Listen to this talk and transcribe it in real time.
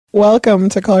Welcome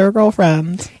to Call Your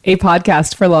Girlfriend, a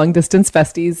podcast for long-distance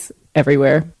besties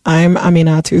everywhere. I'm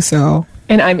Aminatu So.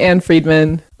 And I'm Ann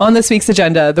Friedman. On this week's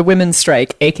agenda, the women's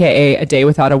strike, aka A Day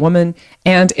Without a Woman,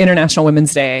 and International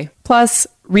Women's Day. Plus,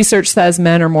 research says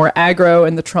men are more aggro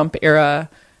in the Trump era.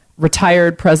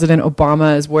 Retired President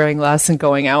Obama is wearing less and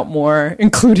going out more,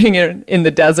 including in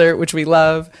the desert, which we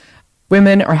love.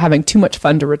 Women are having too much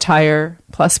fun to retire.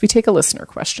 Plus, we take a listener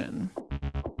question.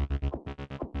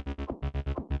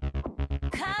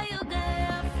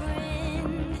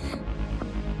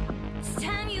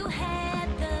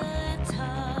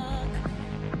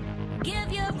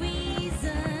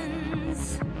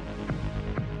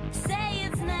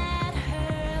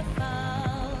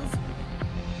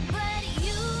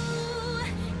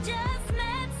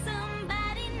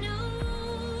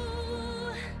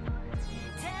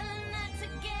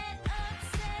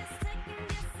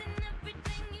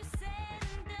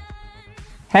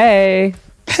 Hey.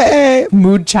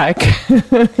 Mood check.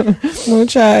 Mood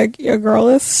check. Your girl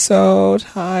is so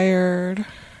tired.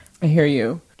 I hear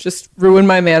you. Just ruined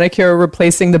my manicure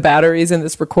replacing the batteries in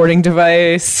this recording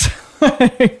device.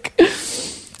 The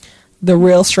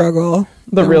real struggle.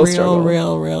 The real struggle.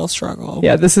 Real struggle.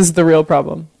 Yeah, this is the real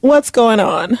problem. What's going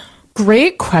on?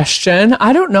 Great question.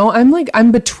 I don't know.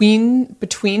 I'm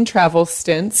between travel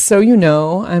stints. So,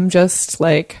 I'm just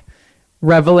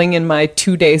reveling in my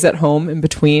 2 days at home in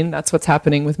between. That's what's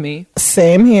happening with me.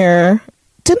 Same here.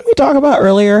 Didn't we talk about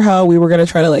earlier how we were going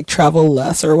to try to travel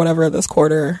less or whatever this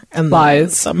quarter? And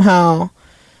lies. Somehow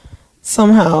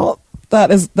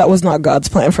that was not God's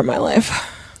plan for my life.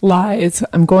 Lies.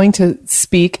 I'm going to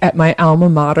speak at my alma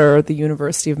mater, the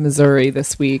University of Missouri,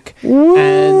 this week.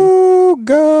 Ooh,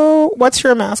 go. What's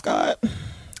your mascot?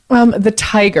 The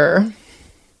tiger.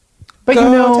 But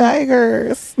Go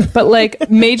Tigers.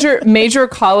 But major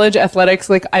college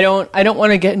athletics, I don't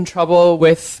want to get in trouble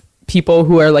with people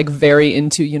who are very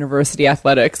into university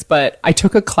athletics, but I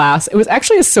took a class. It was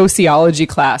actually a sociology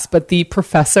class, but the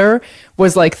professor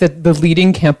was the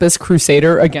leading campus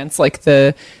crusader against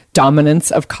the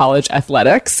dominance of college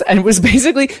athletics, and was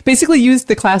basically used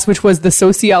the class, which was the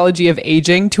sociology of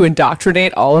aging, to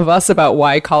indoctrinate all of us about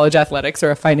why college athletics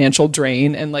are a financial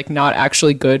drain and not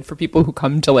actually good for people who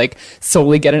come to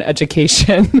solely get an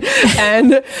education.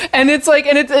 and it's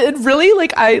it really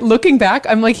I looking back,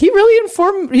 I'm he really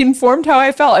informed how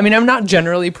I felt. I mean, I'm not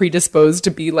generally predisposed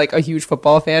to be a huge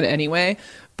football fan anyway,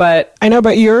 but I know,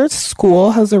 but your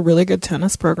school has a really good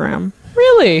tennis program.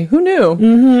 Really? Who knew?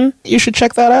 Mm-hmm. You should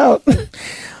check that out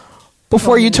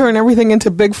before you turn everything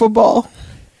into big football.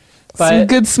 But some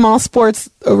good small sports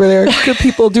over there. Good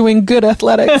people doing good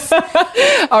athletics.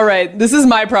 All right. This is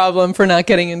my problem for not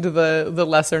getting into the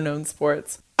lesser known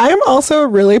sports. I'm also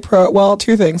really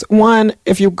two things. One,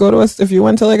 if you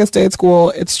went to a state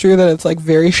school, it's true that it's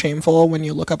very shameful when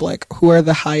you look up who are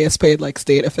the highest paid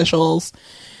state officials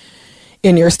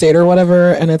in your state or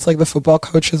whatever, and it's the football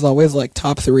coach is always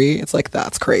top 3. It's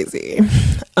that's crazy.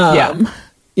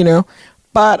 Yeah.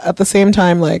 But at the same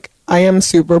time, I am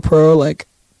super pro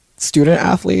student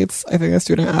athletes. I think the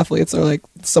student athletes are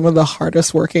some of the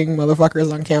hardest working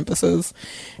motherfuckers on campuses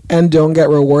and don't get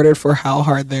rewarded for how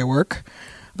hard they work.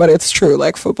 But it's true,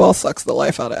 football sucks the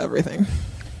life out of everything.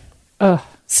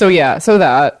 So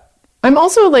that. I'm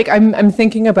also I'm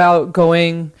thinking about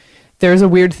going. There's a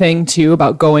weird thing too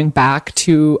about going back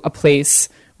to a place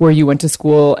where you went to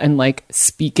school and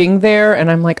speaking there.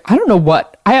 And I'm I don't know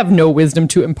what, I have no wisdom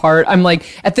to impart. I'm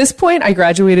at this point, I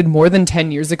graduated more than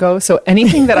 10 years ago. So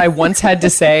anything that I once had to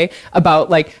say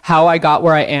about how I got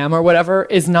where I am or whatever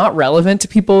is not relevant to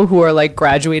people who are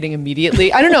graduating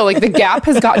immediately. I don't know, the gap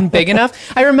has gotten big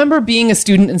enough. I remember being a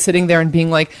student and sitting there and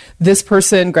being this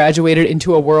person graduated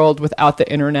into a world without the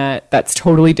internet that's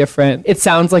totally different. It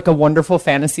sounds like a wonderful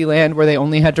fantasy land where they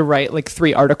only had to write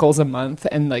 3 articles a month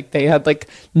and they had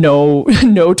no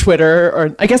Twitter,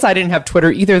 or I guess I didn't have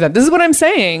Twitter either then. This is what I'm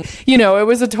saying. It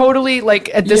was a totally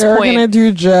at this You're point. You're gonna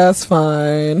do just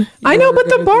fine. I know, but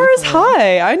the bar is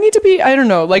high. I need to be, I don't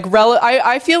know,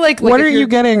 I feel what are you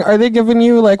getting? Are they giving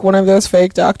you one of those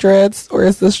fake doctorates, or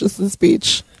is this just a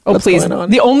speech? Oh, please.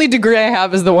 The only degree I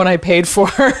have is the one I paid for.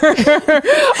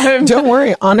 Don't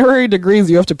worry. Honorary degrees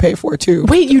you have to pay for, too.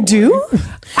 Wait, you do?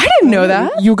 I didn't know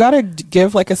that. You got to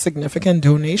give a significant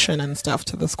donation and stuff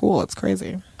to the school. It's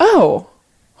crazy. Oh,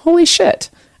 holy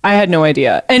shit. I had no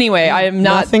idea. Anyway, I am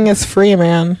not... Nothing is free,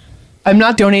 man. I'm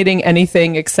not donating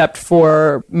anything except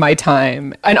for my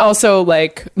time and also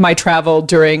my travel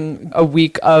during a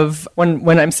week of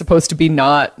when I'm supposed to be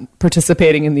not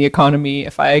participating in the economy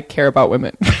if I care about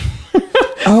women.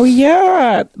 Oh,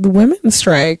 yeah. The women's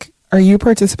strike. Are you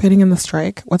participating in the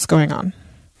strike? What's going on?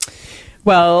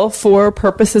 Well, for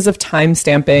purposes of time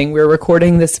stamping, we're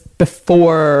recording this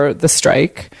before the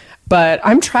strike, but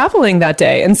I'm traveling that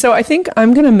day. And so I think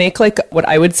I'm going to make like what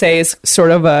I would say is sort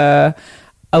of a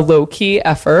low-key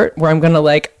effort where I'm going to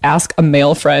like ask a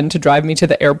male friend to drive me to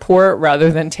the airport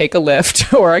rather than take a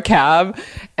Lyft or a cab.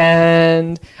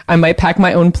 And I might pack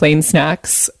my own plane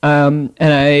snacks. But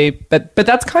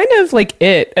that's kind of like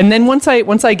it. And then once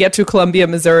I get to Columbia,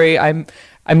 Missouri, I'm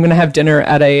going to have dinner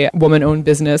at a woman-owned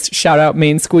business. Shout out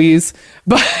Main Squeeze.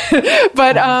 But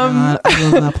God, I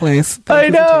love that place. I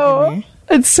know.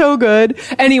 It's so good.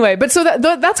 Anyway, but so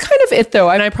that's kind of it, though.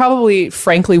 And I probably,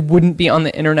 frankly, wouldn't be on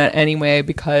the internet anyway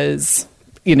because,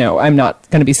 you know, I'm not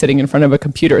going to be sitting in front of a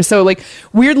computer. So, like,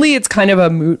 weirdly, it's kind of a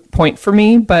moot point for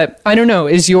me. But I don't know.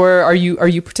 Are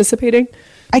you participating?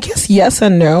 I guess yes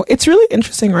and no. It's really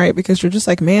interesting, right? Because you're just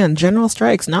like, man, general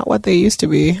strikes, not what they used to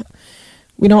be.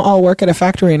 We don't all work at a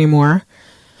factory anymore.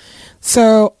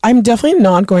 So I'm definitely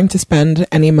not going to spend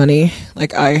any money.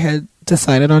 Like, I had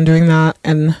decided on doing that.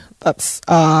 And that's,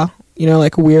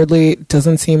 like, weirdly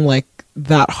doesn't seem like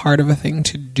that hard of a thing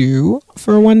to do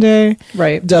for one day.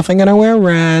 Right. Definitely gonna wear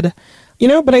red.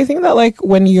 But I think that, like,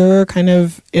 when you're kind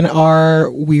of in our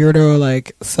weirdo,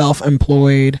 like,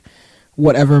 self-employed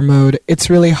whatever mode,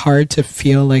 it's really hard to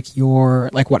feel like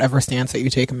your, like, whatever stance that you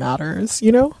take matters,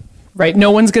 Right.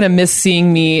 No one's going to miss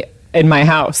seeing me in my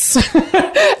house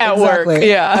at work.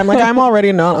 Yeah. I'm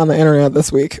already not on the internet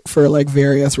this week for, like,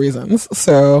 various reasons.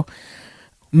 So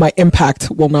my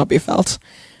impact will not be felt.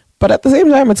 But at the same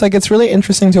time, it's like, it's really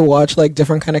interesting to watch, like,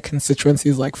 different kind of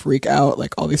constituencies, like, freak out.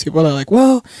 Like, all these people are like,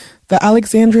 well, the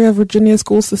Alexandria, Virginia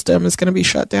school system is going to be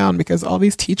shut down because all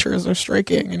these teachers are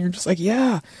striking. And you're just like,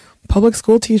 yeah, public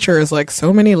school teachers, like,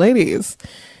 so many ladies.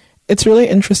 It's really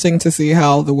interesting to see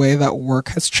how the way that work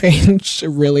has changed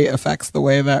really affects the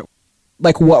way that,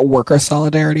 like, what worker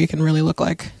solidarity can really look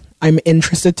like. I'm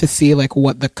interested to see, like,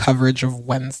 what the coverage of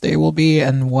Wednesday will be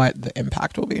and what the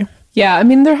impact will be. Yeah, I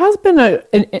mean, there has been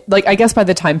I guess by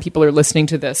the time people are listening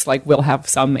to this, like, we'll have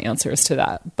some answers to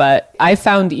that. But I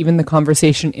found even the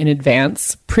conversation in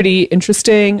advance pretty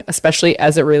interesting, especially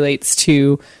as it relates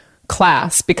to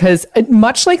class, because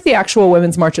much like the actual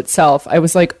Women's March itself, I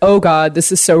was like, oh God,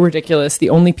 this is so ridiculous. The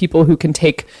only people who can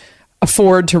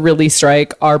afford to really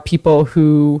strike are people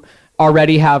who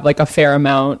already have, like, a fair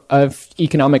amount of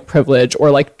economic privilege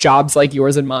or, like, jobs like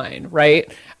yours and mine, right?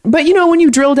 But, when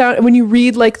you drill down, when you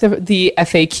read, like, the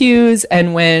FAQs,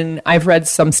 and when I've read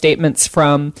some statements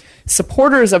from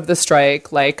supporters of the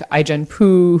strike, like Ai-jen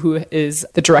Poo, who is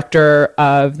the director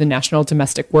of the National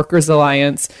Domestic Workers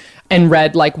Alliance, and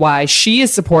read, like, why she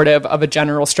is supportive of a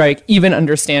general strike, even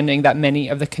understanding that many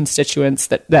of the constituents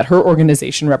that her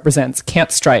organization represents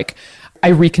can't strike, I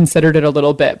reconsidered it a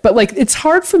little bit. But, like, it's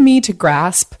hard for me to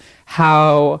grasp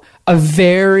how a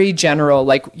very general,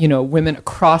 like, women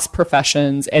across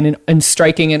professions and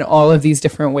striking in all of these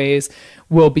different ways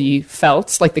will be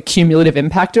felt. Like, the cumulative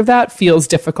impact of that feels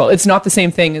difficult. It's not the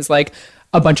same thing as, like,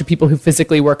 a bunch of people who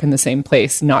physically work in the same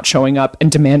place not showing up and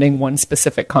demanding one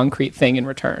specific concrete thing in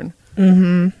return.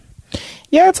 Mm-hmm.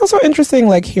 Yeah, it's also interesting,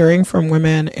 like, hearing from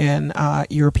women in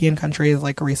European countries,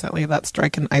 like, recently, that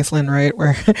strike in Iceland, right,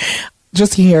 where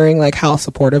just hearing, like, how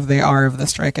supportive they are of the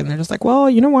strike, and they're just like, well,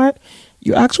 you know what?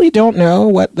 You actually don't know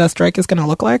what the strike is going to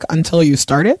look like until you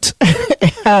start it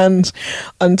and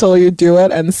until you do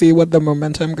it and see what the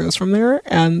momentum goes from there.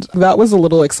 And that was a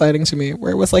little exciting to me,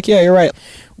 where it was like, yeah, you're right.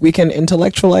 We can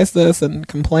intellectualize this and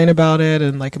complain about it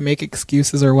and, like, make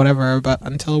excuses or whatever, but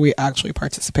until we actually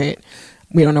participate,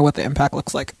 we don't know what the impact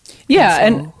looks like. Yeah,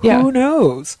 and who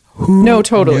knows? No,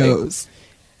 totally.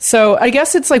 So I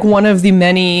guess it's, like, one of the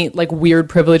many, like, weird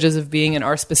privileges of being in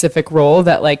our specific role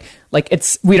that, like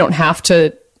we don't have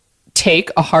to take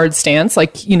a hard stance,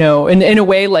 like, in a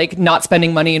way, like, not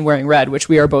spending money and wearing red, which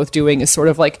we are both doing, is sort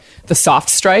of like the soft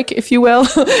strike, if you will,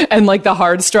 and, like, the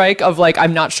hard strike of, like,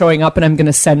 I'm not showing up and I'm going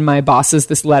to send my bosses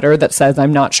this letter that says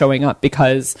I'm not showing up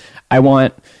because I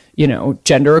want,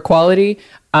 gender equality,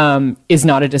 is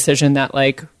not a decision that,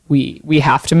 like, we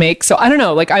have to make. So I don't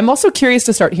know, like, I'm also curious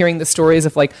to start hearing the stories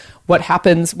of, like, what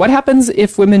happens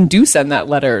if women do send that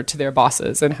letter to their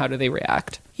bosses, and how do they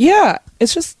react? Yeah,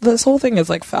 it's just, this whole thing is,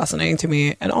 like, fascinating to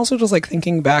me. And also just, like,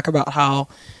 thinking back about how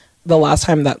the last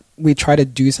time that we tried to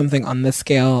do something on this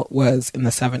scale was in the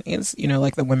 70s,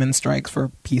 like the women's strikes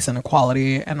for peace and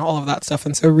equality and all of that stuff.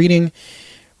 And so reading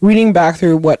back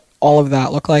through what all of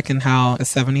that looked like and how the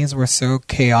 70s were so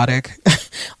chaotic,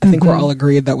 I think we're all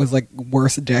agreed that was, like,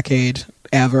 worst decade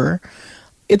ever.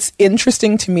 It's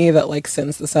interesting to me that, like,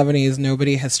 since the 70s,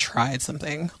 nobody has tried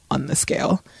something on this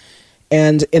scale.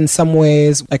 And in some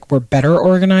ways, like, we're better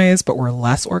organized, but we're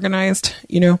less organized,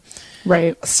 you know?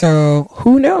 Right. So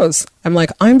who knows? I'm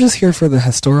like, I'm just here for the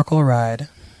historical ride.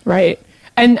 Right.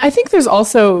 And I think there's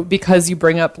also, because you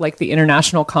bring up like the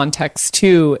international context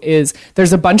too, is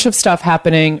there's a bunch of stuff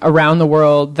happening around the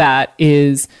world that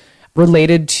is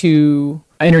related to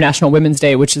International Women's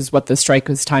Day, which is what the strike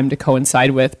was timed to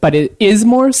coincide with, but it is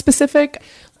more specific.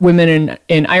 Women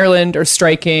in Ireland are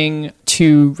striking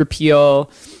to repeal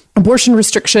abortion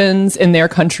restrictions in their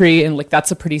country, and like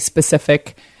that's a pretty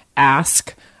specific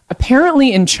ask.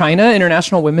 Apparently in China,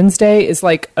 International Women's Day is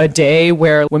like a day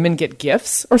where women get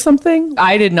gifts or something.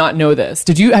 I did not know this.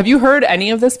 Have you heard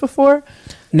any of this before?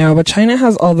 No, but China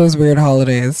has all those weird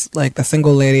holidays, like the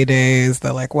single lady days,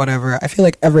 the like whatever. I feel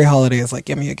like every holiday is like,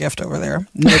 give me a gift over there.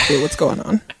 No clue what's going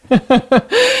on.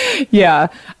 Yeah.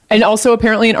 And also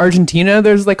apparently in Argentina,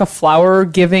 there's like a flower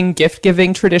giving, gift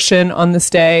giving tradition on this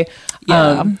day.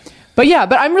 Yeah.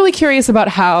 But I'm really curious about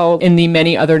how in the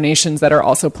many other nations that are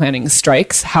also planning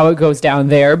strikes, how it goes down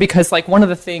there. Because like one of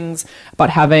the things about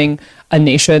having a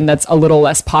nation that's a little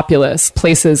less populous,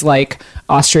 places like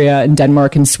Austria and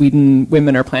Denmark and Sweden,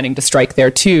 women are planning to strike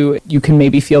there too. You can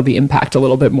maybe feel the impact a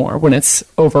little bit more when it's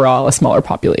overall a smaller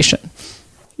population.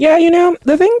 Yeah, you know,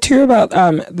 the thing too about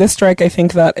this strike, I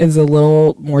think that is a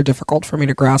little more difficult for me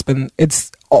to grasp, and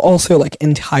it's also like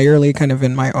entirely kind of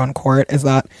in my own court, is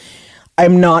that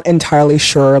I'm not entirely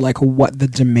sure like what the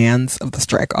demands of the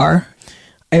strike are.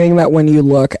 I think that when you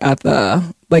look at the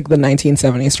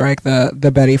 1970 strike,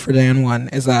 the Betty Friedan one,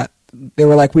 is that they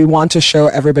were like, we want to show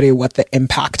everybody what the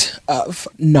impact of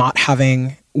not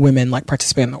having women like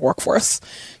participate in the workforce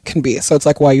can be. So it's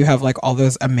like why you have like all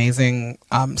those amazing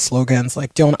slogans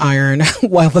like don't iron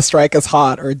while the strike is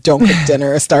hot, or don't cook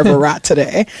dinner, starve a rat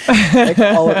today. Like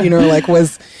all, you know, like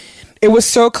it was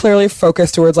so clearly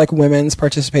focused towards like women's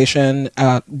participation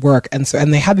at work. And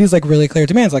they had these like really clear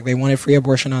demands. Like they wanted free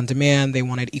abortion on demand. They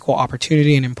wanted equal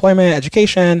opportunity in employment,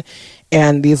 education,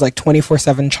 and these like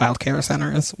 24/7 childcare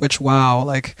centers, which, wow,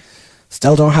 like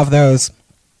still don't have those.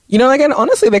 You know, like, and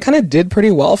honestly, they kind of did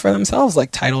pretty well for themselves.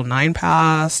 Like Title IX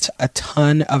passed, a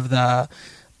ton of the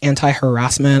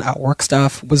anti-harassment at work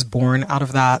stuff was born out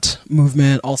of that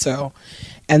movement also.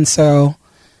 And so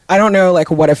I don't know like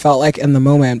what it felt like in the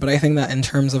moment, but I think that in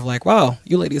terms of like, wow,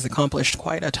 you ladies accomplished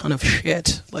quite a ton of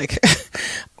shit, like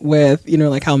with, you know,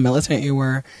 like how militant you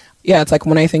were. Yeah, it's like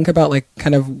when I think about like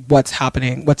kind of what's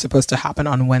happening, what's supposed to happen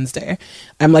on Wednesday,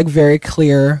 I'm like very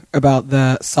clear about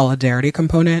the solidarity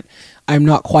component. I'm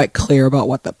not quite clear about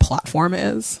what the platform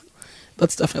is.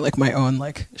 That's definitely like my own,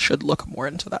 like, should look more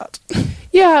into that.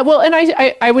 Yeah, well, and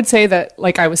I would say that,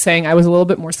 like I was saying, I was a little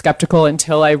bit more skeptical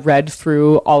until I read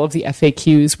through all of the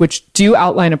FAQs, which do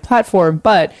outline a platform.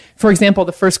 But, for example,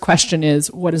 the first question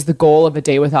is, what is the goal of a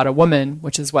day without a woman,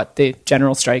 which is what the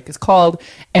general strike is called.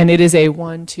 And it is a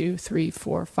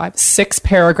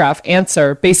 6-paragraph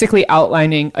answer, basically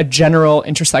outlining a general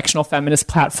intersectional feminist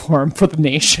platform for the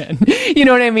nation. You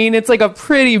know what I mean? It's like a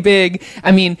pretty big,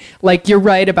 I mean, like, you're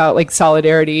right about like solidarity,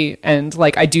 and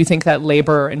like I do think that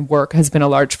labor and work has been a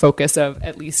large focus of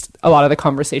at least a lot of the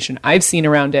conversation I've seen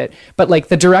around it. But like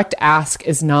the direct ask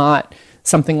is not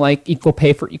something like equal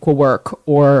pay for equal work,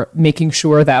 or making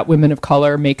sure that women of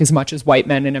color make as much as white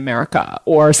men in America,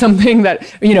 or something that,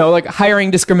 you know, like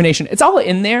hiring discrimination. It's all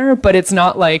in there, but it's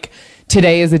not like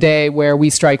today is a day where we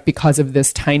strike because of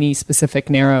this tiny, specific,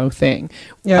 narrow thing.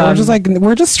 Yeah,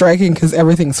 we're just striking because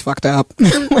everything's fucked up.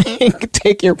 Like,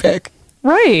 take your pick.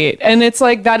 Right. And it's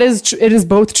like, it is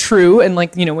both true. And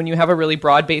like, you know, when you have a really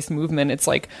broad-based movement, it's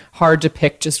like hard to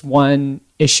pick just one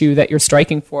issue that you're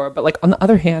striking for. But like, on the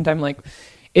other hand, I'm like,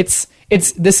 this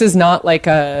is not like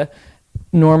a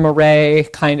Norma Ray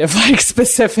kind of like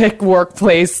specific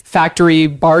workplace factory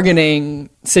bargaining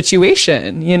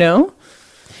situation, you know?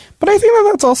 But I think that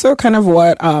that's also kind of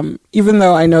what, even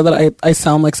though I know that I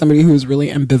sound like somebody who's really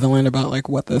ambivalent about like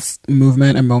what this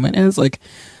movement and moment is, like,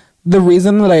 the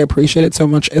reason that I appreciate it so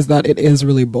much is that it is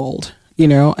really bold. You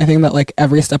know, I think that like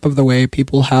every step of the way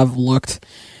people have looked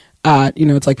at, you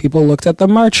know, it's like people looked at the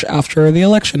march after the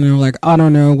election and were like, I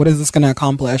don't know, what is this going to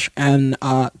accomplish? And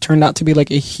turned out to be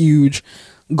like a huge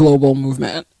global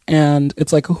movement. And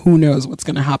it's like, who knows what's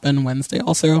going to happen Wednesday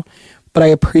also. But I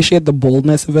appreciate the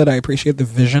boldness of it. I appreciate the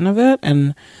vision of it.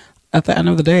 And at the end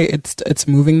of the day, it's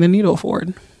moving the needle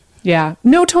forward. Yeah,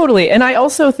 no, totally. And I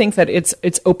also think that it's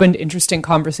opened interesting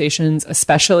conversations,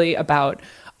 especially about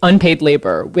unpaid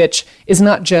labor, which is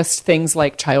not just things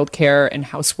like childcare and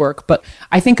housework, but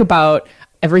I think about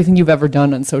everything you've ever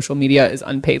done on social media is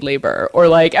unpaid labor, or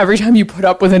like every time you put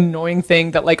up with an annoying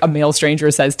thing that like a male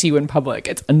stranger says to you in public,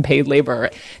 it's unpaid labor.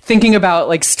 Thinking about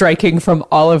like striking from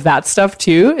all of that stuff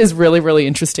too is really, really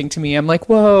interesting to me. I'm like,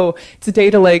 whoa, it's a day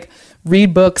to like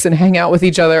read books and hang out with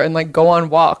each other and like go on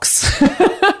walks,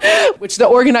 which the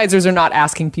organizers are not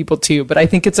asking people to, but I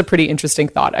think it's a pretty interesting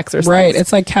thought exercise. Right.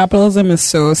 It's like capitalism is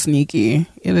so sneaky.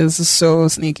 It is so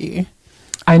sneaky.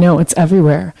 I know, it's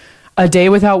everywhere. A day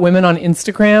without women on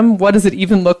Instagram, what does it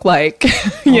even look like?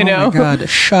 You know? Oh my God,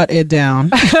 shut it down.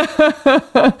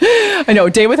 I know, a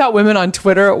day without women on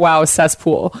Twitter, wow,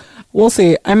 cesspool. We'll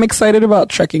see. I'm excited about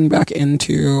checking back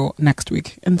into next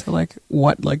week, into like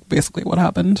what, like basically what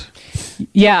happened.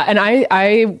 Yeah, and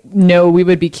I know we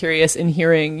would be curious in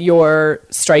hearing your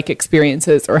strike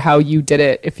experiences or how you did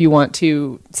it. If you want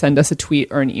to send us a tweet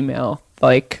or an email,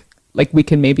 like we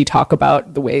can maybe talk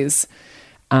about the ways,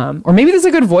 or maybe there's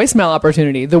a good voicemail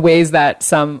opportunity, the ways that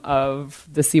some of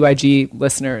the CYG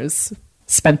listeners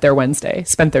spent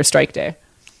their strike day.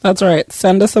 That's right.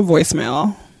 Send us a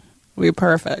voicemail. We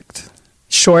perfect.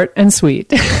 Short and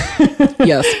sweet.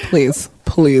 Yes, please.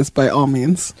 Please, by all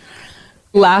means.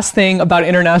 Last thing about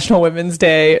International Women's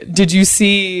Day. Did you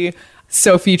see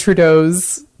Sophie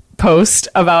Trudeau's post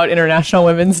about International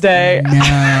Women's Day?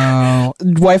 No.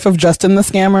 Wife of Justin the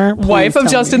Scammer? Wife of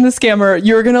Justin the Scammer.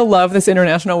 You're going to love this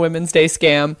International Women's Day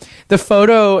scam. The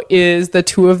photo is the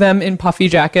two of them in puffy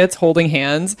jackets holding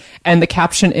hands. And the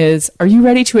caption is, "Are you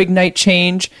ready to ignite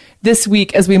change? This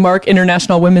week, as we mark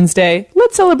International Women's Day,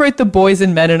 let's celebrate the boys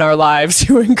and men in our lives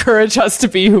who encourage us to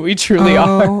be who we truly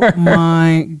are." Oh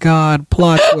my God.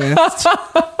 Plot twist.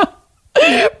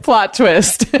 Plot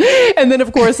twist. And then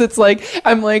of course it's like,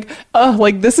 I'm like, oh,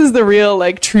 like this is the real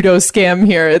like Trudeau scam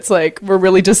here. It's like we're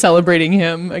really just celebrating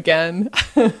him again.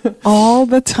 All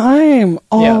the time.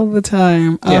 All Yeah. the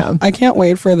time. Yeah. I can't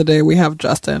wait for the day we have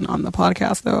Justin on the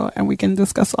podcast though, and we can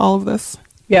discuss all of this.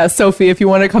 Yeah, Sophie, if you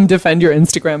want to come defend your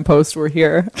Instagram post, we're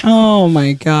here. Oh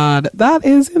my God. That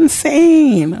is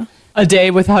insane. A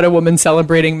day without a woman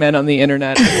celebrating men on the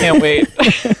internet. I can't wait.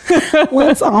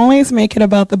 Let's always make it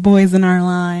about the boys in our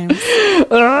lives.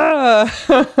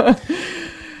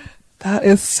 That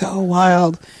is so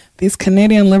wild. These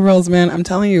Canadian liberals, man, I'm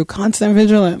telling you, constant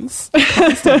vigilance.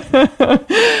 I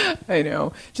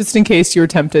know. Just in case you're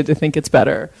tempted to think it's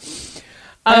better.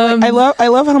 I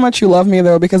love how much you love me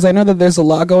though, because I know that there's a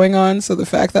lot going on. So the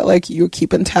fact that like you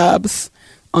keeping tabs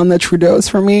on the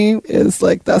Trudeaus for me is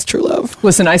like, that's true love.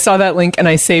 Listen, I saw that link and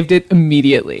I saved it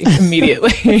immediately.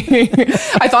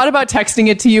 I thought about texting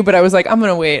it to you, but I was like, I'm going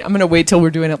to wait till we're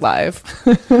doing it live.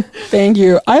 Thank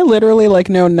you. I literally like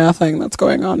know nothing that's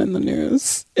going on in the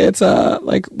news. It's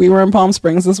like we were in Palm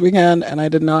Springs this weekend and I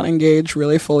did not engage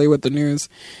really fully with the news,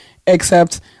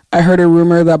 except I heard a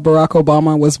rumor that Barack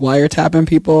Obama was wiretapping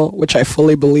people, which I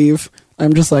fully believe.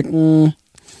 I'm just like,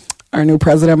 our new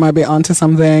president might be onto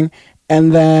something.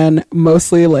 And then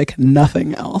mostly like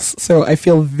nothing else. So I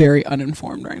feel very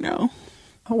uninformed right now.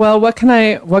 Well, what can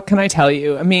I tell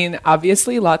you? I mean,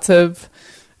 obviously lots of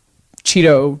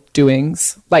Cheeto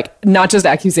doings, like not just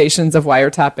accusations of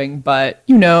wiretapping, but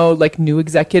like new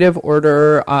executive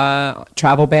order,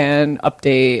 travel ban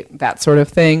update, that sort of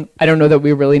thing. I don't know that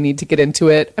we really need to get into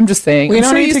it. I'm just saying. We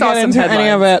don't need to get into any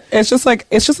of it. It's just that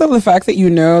the fact that you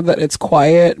know that it's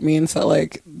quiet means that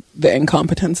like the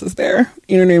incompetence is there.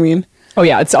 You know what I mean? Oh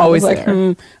yeah, it's always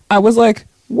there. I was like,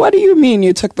 what do you mean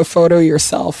you took the photo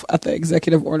yourself at the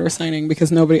executive order signing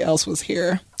because nobody else was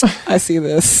here? I see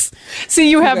this.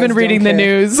 See, you have been reading the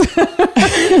news.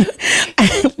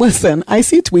 Listen, I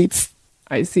see tweets.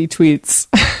 I see tweets.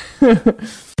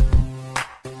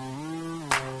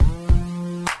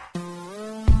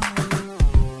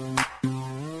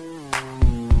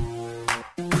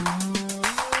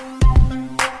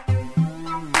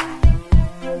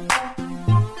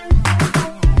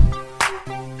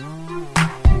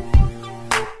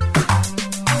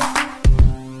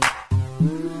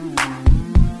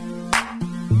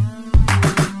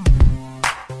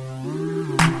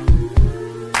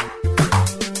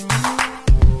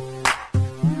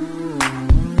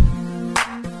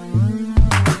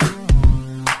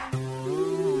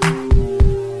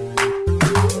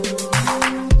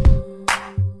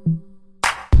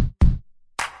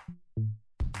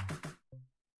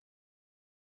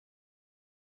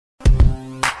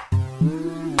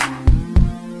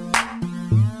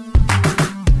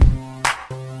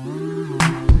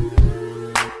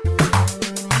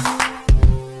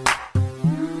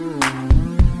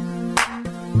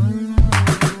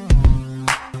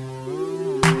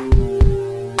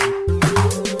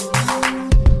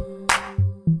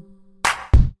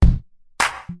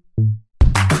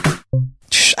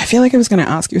 feel like I was going to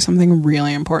ask you something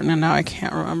really important and now I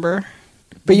can't remember.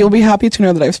 But you'll be happy to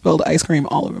know that I've spilled ice cream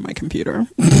all over my computer.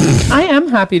 I am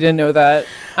happy to know that.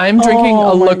 I'm drinking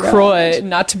a my LaCroix, God.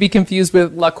 not to be confused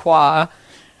with La Croix.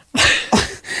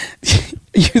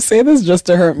 You say this just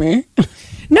to hurt me.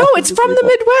 No, it's from the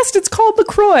Midwest. It's called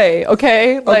LaCroix,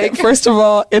 okay? Like, first of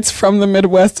all, it's from the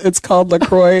Midwest. It's called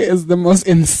LaCroix is the most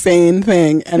insane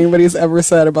thing anybody's ever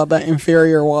said about that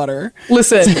inferior water.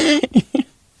 Listen,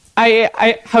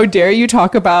 I how dare you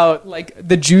talk about like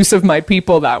the juice of my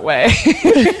people that way?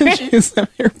 Jeez, some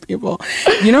of your people.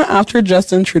 You know, after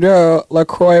Justin Trudeau,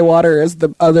 LaCroix water is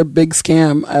the other big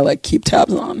scam I like keep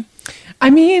tabs on. I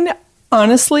mean,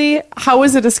 honestly, how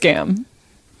is it a scam?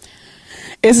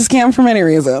 It's a scam for many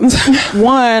reasons.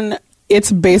 One,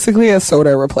 it's basically a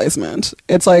soda replacement.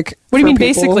 It's like, What do you for mean people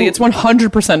basically? who- It's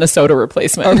 100% a soda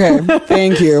replacement. Okay,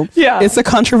 thank you. Yeah. It's a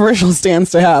controversial stance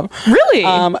to have. Really?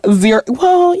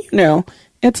 Well, you know,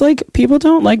 it's like people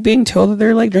don't like being told that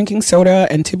they're like drinking soda.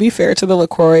 And to be fair to the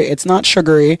LaCroix, it's not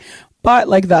sugary, but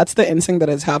like that's the instinct that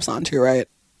it taps onto, right?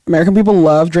 American people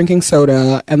love drinking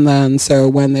soda. And then so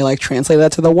when they like translate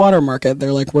that to the water market,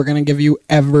 they're like, we're going to give you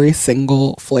every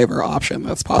single flavor option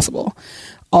that's possible.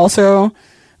 Also,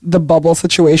 the bubble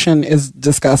situation is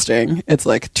disgusting. It's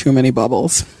like too many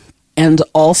bubbles. And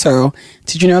also,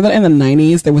 did you know that in the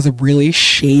 90s there was a really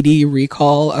shady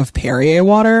recall of Perrier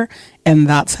water, and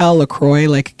that's how LaCroix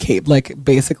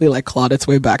basically like clawed its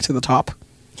way back to the top?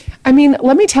 I mean,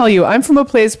 let me tell you, I'm from a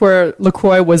place where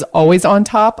LaCroix was always on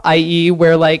top, i.e.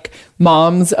 where like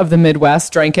moms of the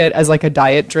Midwest drank it as like a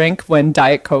diet drink when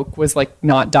Diet Coke was like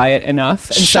not diet enough.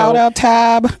 And Shout out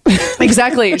Tab.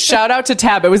 Exactly. Shout out to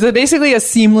Tab. It was basically a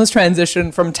seamless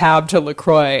transition from Tab to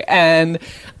LaCroix. And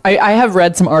I have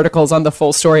read some articles on the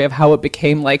full story of how it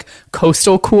became like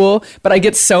coastal cool, but I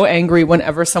get so angry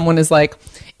whenever someone is like,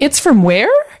 it's from where?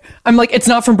 I'm like, it's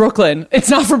not from Brooklyn. It's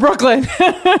not from Brooklyn.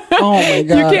 Oh my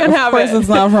God. You can't have Of course it. it's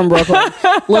not from Brooklyn.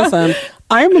 Listen,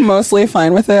 I'm mostly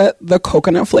fine with it. The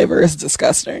coconut flavor is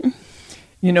disgusting.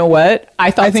 You know what?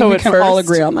 I thought I think so we at can first. all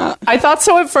agree on that. I thought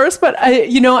so at first, but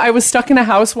I was stuck in a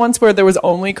house once where there was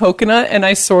only coconut, and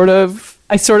I sort of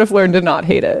learned to not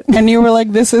hate it. And you were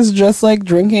like, this is just like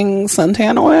drinking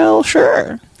suntan oil?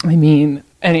 Sure. I mean,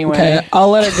 anyway, Okay, I'll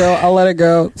let it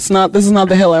go. This is not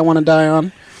the hill I want to die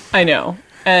on. I know.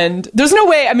 And there's no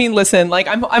way. I mean, listen, like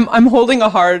I'm holding a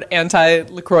hard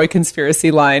anti-LaCroix conspiracy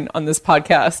line on this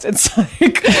podcast. It's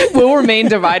like we'll remain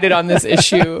divided on this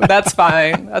issue. That's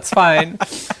fine. That's fine.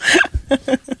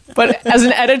 But as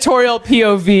an editorial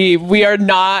POV, we are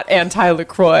not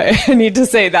anti-LaCroix. I need to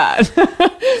say that.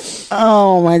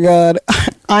 Oh my God.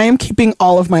 I am keeping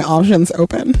all of my options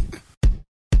open.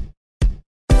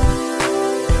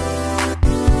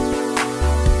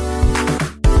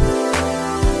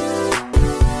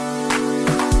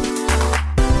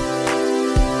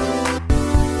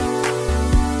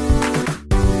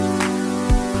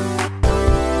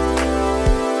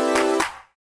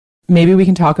 Maybe we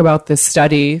can talk about this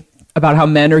study about how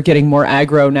men are getting more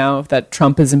aggro now that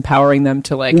Trump is empowering them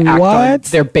to like act on What?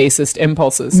 their basest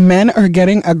impulses. Men are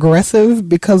getting aggressive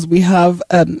because we have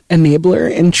an enabler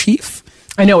in chief.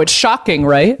 I know, it's shocking,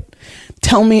 right?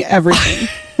 Tell me everything.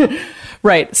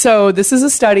 Right. So this is a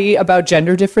study about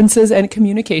gender differences and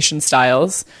communication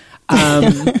styles.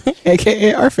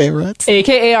 AKA our favorites.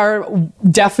 AKA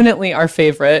definitely our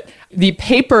favorite. The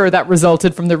paper that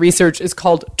resulted from the research is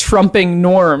called Trumping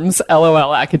Norms,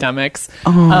 LOL academics.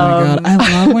 Oh my God. I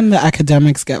love when the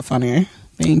academics get funny.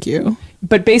 Thank you.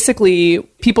 But basically,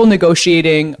 people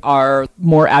negotiating are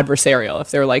more adversarial if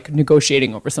they're like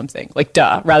negotiating over something, like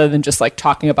duh, rather than just like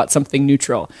talking about something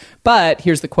neutral. But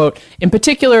here's the quote. In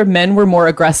particular, men were more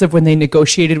aggressive when they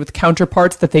negotiated with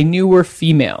counterparts that they knew were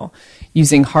female,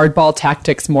 using hardball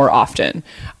tactics more often,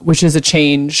 which is a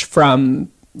change from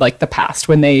like the past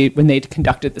when they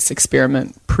conducted this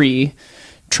experiment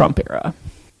pre-Trump era.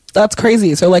 That's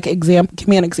crazy. So like give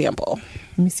me an example.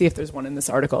 Let me see if there's one in this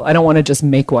article. I don't want to just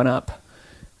make one up.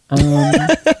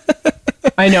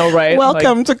 I know, right?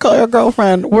 Welcome to Call Your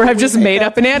Girlfriend. Or have just made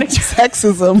up an anecdote.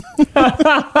 Sexism.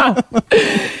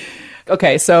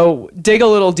 Okay, so dig a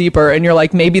little deeper and you're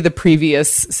like, maybe the previous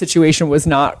situation was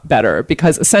not better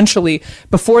because essentially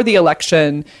before the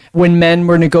election, when men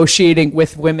were negotiating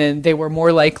with women, they were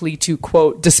more likely to,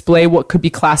 quote, display what could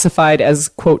be classified as,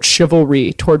 quote,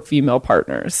 chivalry toward female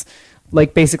partners.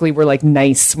 Like basically we're like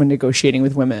nice when negotiating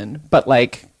with women, but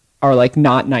like are like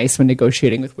not nice when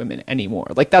negotiating with women anymore.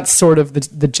 Like that's sort of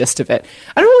the gist of it.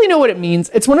 I don't really know what it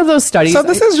means. It's one of those studies. So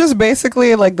this is just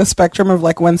basically like the spectrum of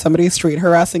like when somebody's street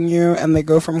harassing you and they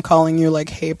go from calling you like,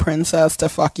 hey princess, to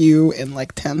fuck you in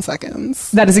like 10 seconds.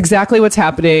 That is exactly what's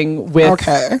happening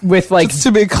with like, just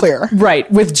to be clear.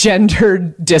 Right. With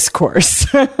gendered discourse.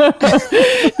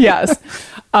 Yes.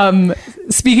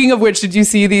 Speaking of which, did you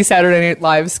see the Saturday Night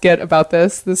Live skit about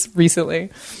this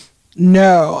recently?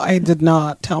 No, I did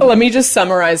not. Tell me. Let me just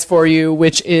summarize for you,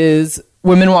 which is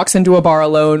woman walks into a bar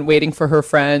alone waiting for her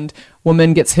friend.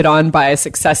 Woman gets hit on by a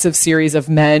successive series of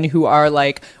men who are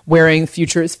like wearing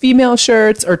Future is Female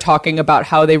shirts or talking about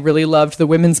how they really loved the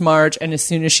Women's March. And as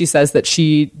soon as she says that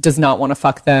she does not want to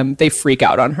fuck them, they freak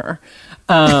out on her.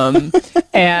 And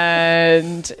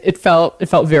it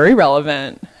felt very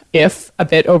relevant, if a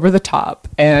bit over the top.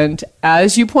 And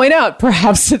as you point out,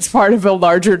 perhaps it's part of a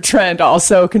larger trend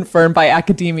also confirmed by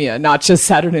academia, not just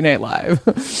Saturday Night Live.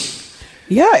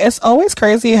 Yeah, it's always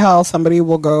crazy how somebody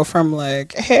will go from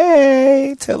like,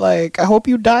 hey, to like, I hope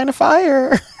you die in a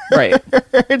fire. Right.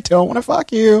 Don't want to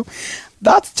fuck you.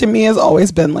 That to me has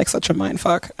always been like such a mind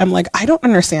fuck. I'm like, I don't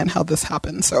understand how this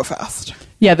happened so fast.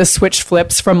 Yeah, the switch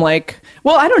flips from like,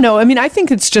 well, I don't know. I mean, I think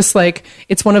it's just like,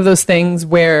 it's one of those things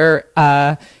where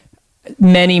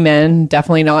many men,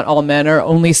 definitely not all men, are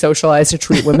only socialized to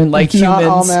treat women like humans. Not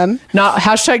all men.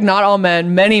 Not all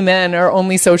men. Many men are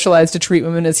only socialized to treat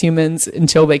women as humans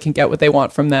until they can get what they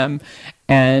want from them.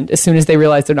 And as soon as they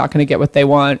realize they're not going to get what they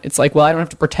want, it's like, well, I don't have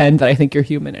to pretend that I think you're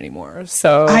human anymore.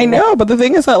 So I know, but the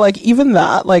thing is that like even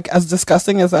that, like as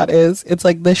disgusting as that is, it's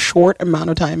like the short amount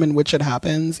of time in which it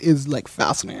happens is like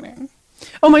fascinating.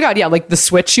 Oh my God, yeah, like the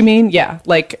switch, you mean? Yeah,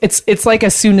 like it's like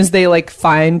as soon as they like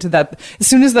find that, as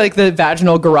soon as like the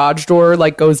vaginal garage door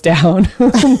like goes down,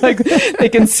 like they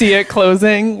can see it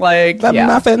closing, like the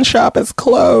muffin shop is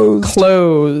closed.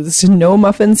 Closed. No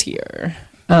muffins here.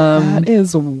 That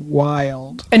is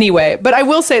wild. Anyway, but I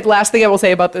will say, the last thing I will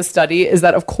say about this study is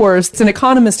that, of course, it's an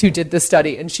economist who did this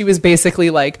study, and she was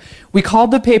basically like, we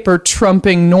called the paper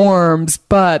Trumping Norms,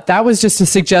 but that was just to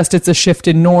suggest it's a shift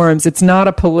in norms. It's not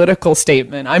a political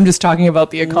statement. I'm just talking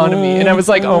about the economy. And I was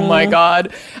like, oh my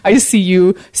God, I see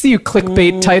you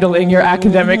clickbait titling your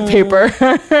academic paper.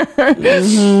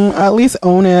 At least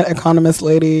own it, economist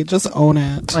lady. Just own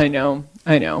it. I know.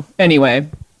 Anyway,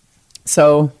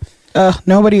 so...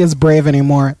 nobody is brave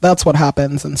anymore. That's what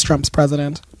happens since Trump's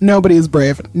president. Nobody is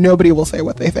brave. Nobody will say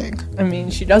what they think. I mean,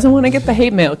 she doesn't want to get the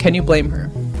hate mail. Can you blame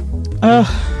her?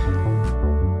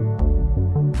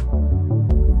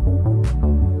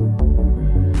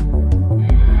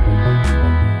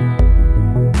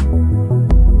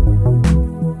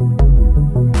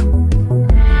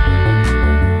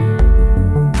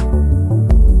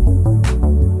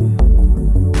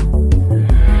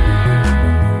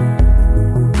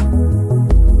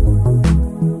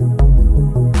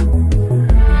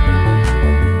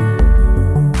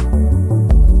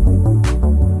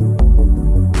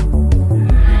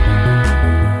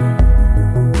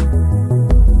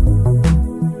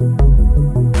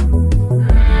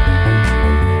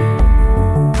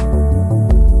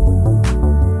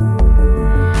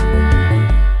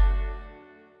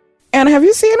 And have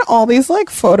you seen all these like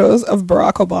photos of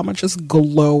Barack Obama just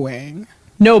glowing?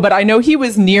 No, but I know he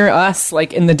was near us,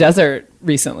 like in the desert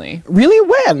recently. Really?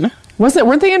 When?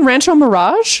 Weren't they in Rancho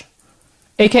Mirage?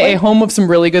 AKA home of some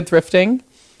really good thrifting?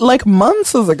 Like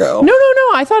months ago. No.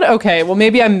 I thought, okay, well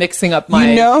maybe I'm mixing up my...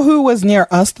 You know who was near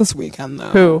us this weekend though?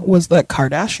 Who? Was the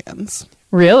Kardashians.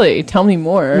 Really? Tell me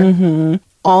more. Mm-hmm.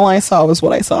 All I saw was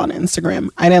what I saw on Instagram.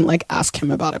 I didn't like ask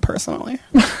him about it personally.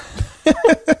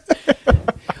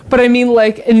 But I mean,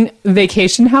 like in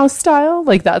vacation house style,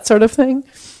 like that sort of thing.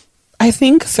 I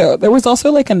think so. There was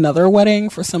also like another wedding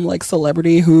for some like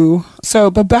celebrity who.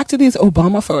 But back to these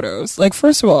Obama photos. Like,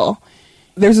 first of all,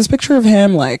 there's this picture of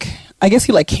him. Like, I guess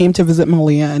he like came to visit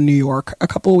Malia in New York a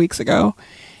couple of weeks ago.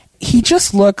 He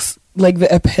just looks like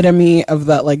the epitome of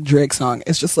that like Drake song.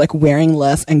 It's just like wearing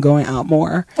less and going out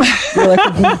more. You're like,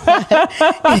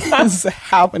 what is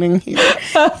happening here?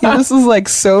 He just was like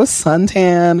so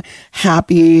suntan,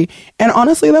 happy. And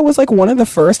honestly, that was like one of the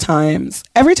first times.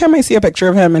 Every time I see a picture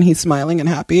of him and he's smiling and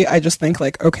happy, I just think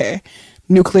like, okay,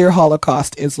 nuclear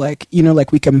holocaust is like, you know,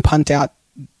 like we can punt out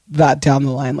that down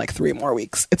the line like 3 more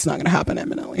weeks. It's not going to happen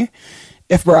imminently.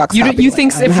 If Barack's happy, you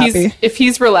think if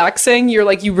he's relaxing, you're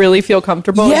like, you really feel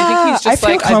comfortable? Yeah, you think he's just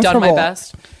like, I've done my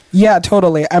best? Yeah,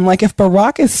 totally. I'm like, if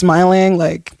Barack is smiling,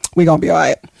 like, we gonna be all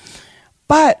right.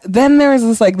 But then there's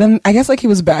this like, then I guess like he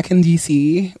was back in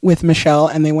DC with Michelle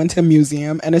and they went to a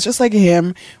museum and it's just like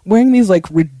him wearing these like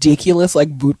ridiculous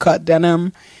like bootcut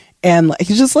denim And like,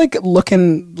 he's just like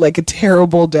looking like a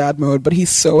terrible dad mode, but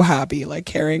he's so happy, like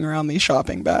carrying around these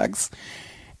shopping bags.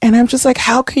 And I'm just like,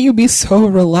 how can you be so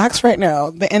relaxed right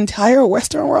now? The entire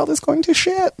Western world is going to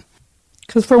shit.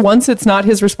 Because for once, it's not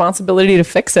his responsibility to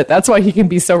fix it. That's why he can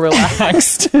be so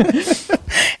relaxed.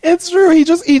 It's true. He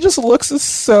just looks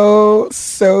so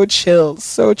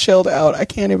chilled out. I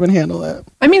can't even handle it.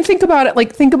 I mean, think about it.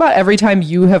 Like, think about every time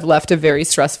you have left a very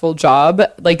stressful job.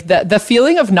 Like, the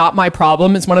feeling of not my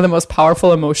problem is one of the most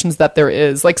powerful emotions that there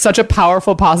is. Like, such a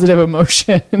powerful, positive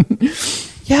emotion.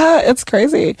 Yeah, it's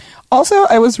crazy. Also,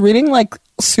 I was reading like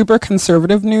super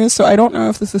conservative news, so I don't know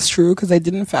if this is true because I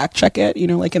didn't fact check it, you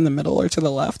know, like in the middle or to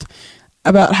the left,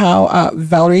 about how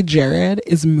Valerie Jarrett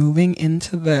is moving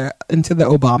into the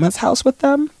Obama's house with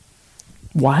them.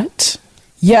 What?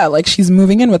 Yeah, like she's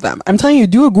moving in with them. I'm telling you,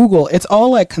 do a Google. It's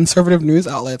all like conservative news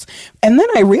outlets. And then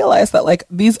I realized that like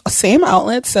these same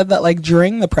outlets said that like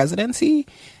during the presidency,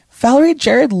 Valerie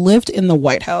Jarrett lived in the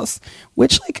White House,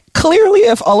 which like clearly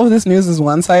if all of this news is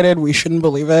one-sided, we shouldn't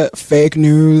believe it. Fake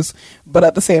news. But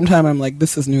at the same time, I'm like,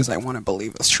 this is news I want to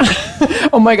believe is true.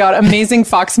 Oh my God. Amazing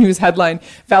Fox News headline.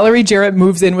 Valerie Jarrett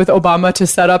moves in with Obama to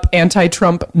set up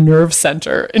anti-Trump nerve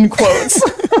center, in quotes.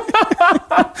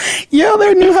 Yeah,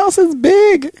 their new house is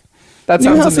big. That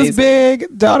sounds new house amazing. is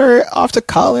big. Daughter off to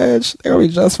college. They'll be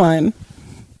just fine.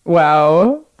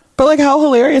 Wow. But like how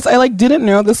hilarious. I like didn't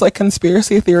know this like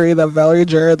conspiracy theory that Valerie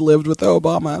Jarrett lived with the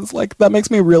Obamas. Like that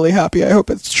makes me really happy. I hope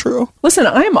it's true. Listen,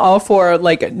 I'm all for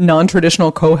like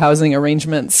non-traditional co-housing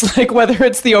arrangements, like whether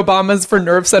it's the Obamas for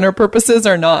nerve center purposes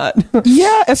or not.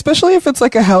 Yeah, especially if it's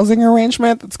like a housing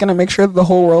arrangement that's going to make sure that the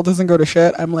whole world doesn't go to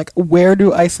shit. I'm like, where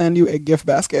do I send you a gift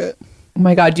basket? Oh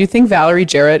my God, do you think Valerie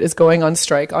Jarrett is going on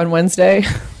strike on Wednesday?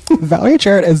 Valerie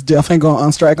Jarrett is definitely going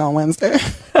on strike on Wednesday.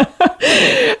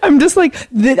 I'm just like,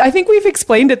 I think we've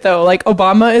explained it though. Like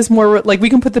Obama is more, like we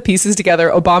can put the pieces together.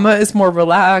 Obama is more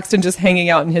relaxed and just hanging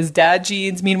out in his dad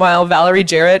jeans. Meanwhile, Valerie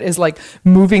Jarrett is like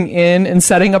moving in and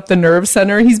setting up the nerve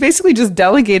center. He's basically just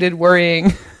delegated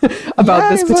worrying about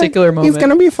this particular moment. He's going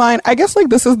to be fine. I guess like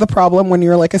this is the problem when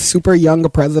you're like a super young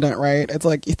president, right? It's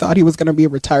like you thought he was going to be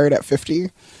retired at 50.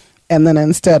 And then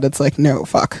instead it's like, no,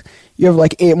 fuck. You have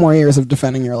like 8 more years of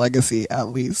defending your legacy at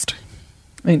least.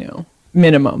 I know.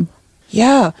 Minimum.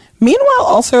 Yeah. Meanwhile,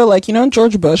 also, like, you know,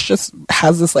 George Bush just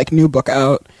has this, like, new book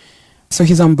out. So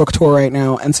he's on book tour right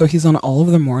now. And so he's on all of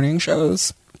the morning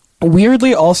shows.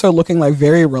 Weirdly also looking, like,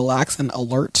 very relaxed and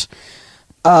alert,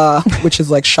 which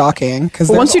is, like, shocking. Because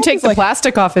once you take the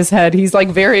plastic off his head, he's, like,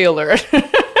 very alert.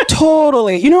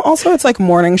 Totally. You know, also, it's, like,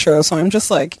 morning shows. So I'm just,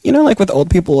 like, you know, like, with old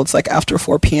people, it's, like, after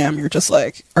 4 p.m. You're just,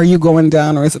 like, are you going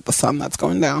down or is it the sun that's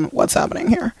going down? What's happening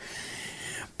here?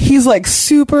 He's like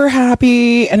super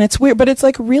happy and it's weird, but it's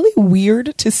like really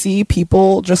weird to see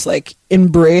people just like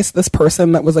embrace this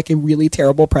person that was like a really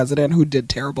terrible president who did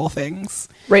terrible things.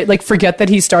 Right, like forget that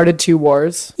he started 2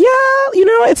 wars. Yeah, you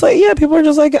know, it's like, yeah, people are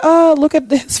just like, look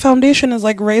at his foundation is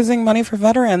like raising money for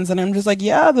veterans. And I'm just like,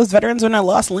 yeah, those veterans wouldn't have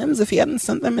lost limbs if he hadn't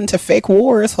sent them into fake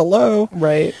wars. Hello.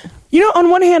 Right. You know,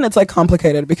 on one hand, it's like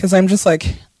complicated because I'm just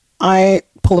like, I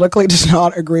politically did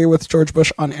not agree with George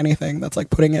Bush on anything. That's like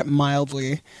putting it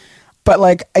mildly. But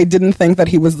like, I didn't think that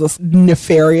he was this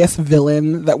nefarious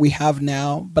villain that we have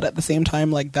now. But at the same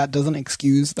time, like that doesn't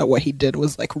excuse that what he did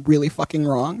was like really fucking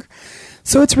wrong.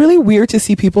 So it's really weird to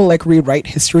see people like rewrite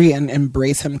history and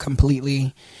embrace him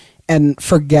completely and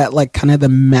forget like kind of the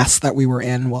mess that we were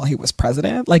in while he was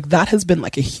president. Like that has been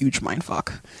like a huge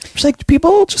mindfuck. It's like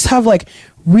people just have like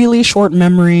really short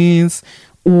memories.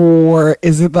 Or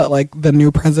is it that like the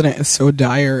new president is so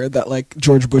dire that like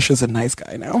George Bush is a nice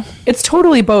guy now? It's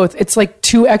totally both. It's like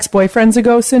 2 ex-boyfriends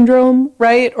ago syndrome,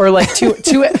 right? Or like two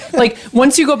like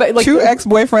once you go back, like 2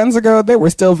 ex-boyfriends ago, they were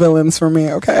still villains for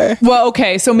me. Okay. Well,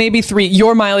 okay, so maybe 3.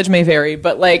 Your mileage may vary,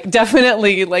 but like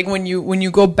definitely like when you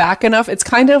go back enough, it's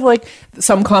kind of like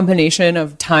some combination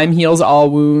of time heals all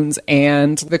wounds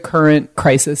and the current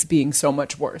crisis being so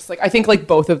much worse. Like I think like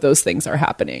both of those things are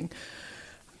happening.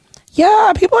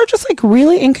 Yeah, people are just like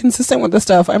really inconsistent with this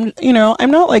stuff. I'm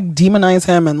not like demonize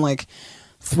him and like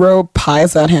throw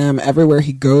pies at him everywhere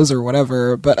he goes or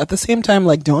whatever. But at the same time,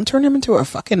 like don't turn him into a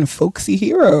fucking folksy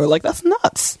hero. Like that's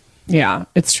nuts. Yeah,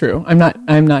 it's true. I'm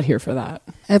not here for that.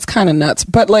 It's kind of nuts.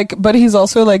 But he's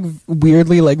also like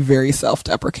weirdly like very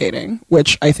self-deprecating,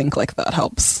 which I think like that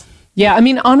helps. Yeah, I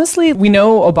mean, honestly, we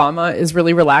know Obama is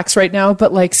really relaxed right now,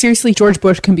 but like seriously, George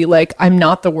Bush can be like, I'm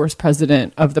not the worst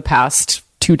president of the past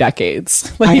 2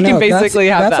 decades. Like you can basically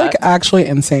have that. That's like actually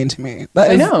insane to me.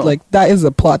 I know. Like that is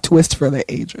a plot twist for the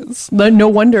ages. No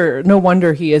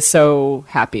wonder he is so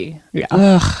happy. Yeah.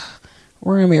 Ugh.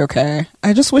 We're gonna be okay.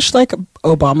 I just wish like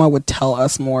Obama would tell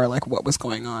us more like what was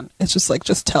going on. It's just like,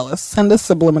 just tell us, send us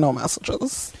subliminal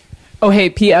messages. Oh,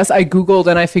 hey, P.S. I Googled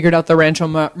and I figured out the Rancho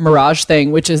Mirage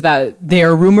thing, which is that they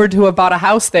are rumored to have bought a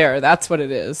house there. That's what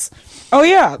it is. Oh,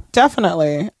 yeah,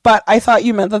 definitely. But I thought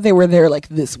you meant that they were there like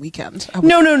this weekend.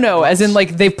 No. As in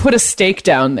like they've put a stake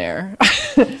down there.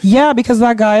 Yeah, because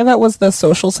that guy that was the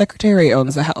social secretary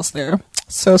owns a house there.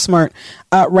 So smart.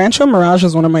 Rancho Mirage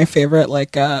is one of my favorite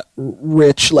like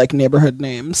rich like neighborhood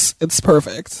names. It's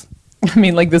perfect. I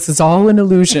mean, like, this is all an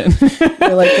illusion.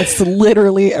 You're like, it's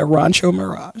literally a Rancho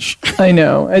Mirage. I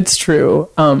know, it's true.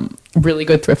 Really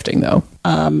good thrifting, though.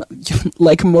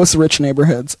 Like most rich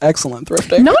neighborhoods, excellent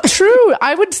thrifting. Not true.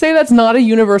 I would say that's not a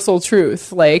universal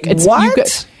truth. Like, it's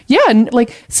what? Yeah,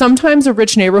 like sometimes a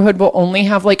rich neighborhood will only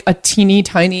have like a teeny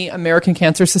tiny American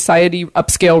Cancer Society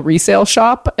upscale resale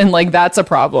shop, and like that's a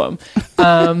problem.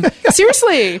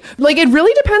 Seriously, like it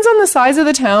really depends on the size of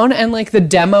the town and like the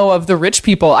demo of the rich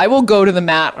people. I will go to the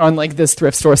mat on like this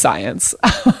thrift store science.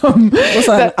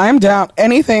 Listen, I'm down.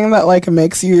 Anything that like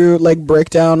makes you like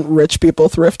break down rich people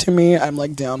thrift to me, I'm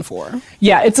like down for.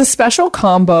 Yeah, it's a special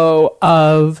combo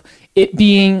of it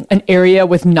being an area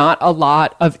with not a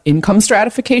lot of income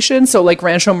stratification. So like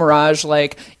Rancho Mirage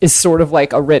like is sort of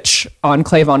like a rich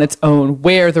enclave on its own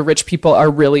where the rich people are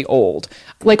really old.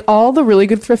 Like all the really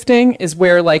good thrifting is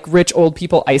where like rich old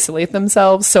people isolate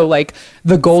themselves. So like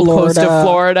the Gold Coast of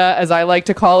Florida, as I like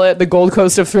to call it, the Gold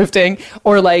Coast of thrifting,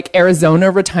 or like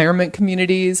Arizona retirement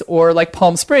communities, or like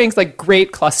Palm Springs, like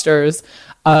great clusters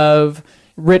of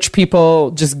rich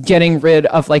people just getting rid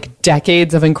of like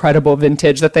decades of incredible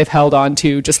vintage that they've held on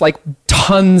to, just like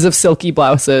tons of silky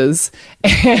blouses,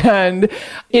 and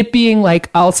it being like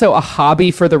also a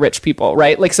hobby for the rich people,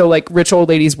 right? Like, so like rich old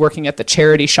ladies working at the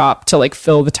charity shop to like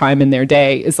fill the time in their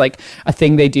day is like a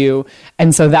thing they do.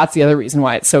 And so that's the other reason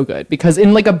why it's so good, because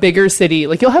in like a bigger city,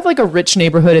 like you'll have like a rich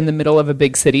neighborhood in the middle of a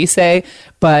big city, say,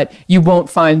 but you won't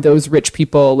find those rich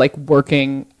people like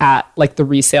working at like the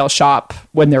resale shop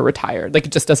when they're retired. Like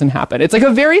it just doesn't happen. It's like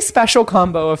a very special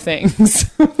combo of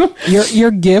things.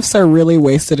 Your gifts are really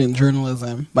wasted in journalism.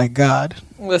 My God.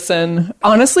 Listen,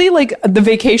 honestly, like the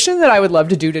vacation that I would love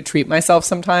to do to treat myself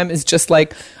sometime is just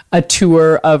like a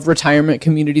tour of retirement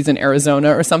communities in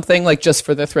Arizona or something, like just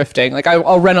for the thrifting. Like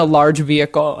I'll rent a large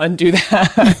vehicle and do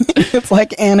that. It's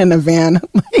like Anne in a van.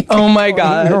 Like, oh my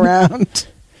God. Around.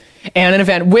 And an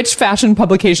event. Which fashion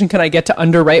publication can I get to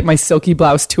underwrite my silky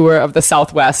blouse tour of the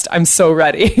Southwest? I'm so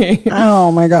ready.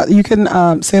 Oh my God. You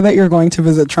can say that you're going to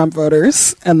visit Trump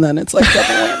voters, and then it's like double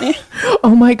whammy.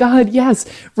 Oh my God, yes.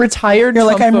 Retired You're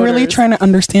Trump like, I'm voters. really trying to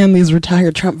understand these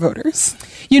retired Trump voters.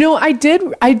 You know, I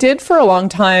did for a long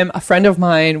time. A friend of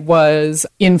mine was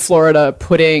in Florida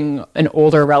putting an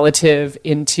older relative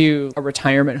into a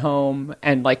retirement home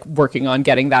and like working on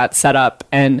getting that set up,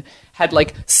 and had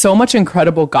like so much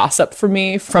incredible gossip for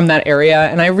me from that area.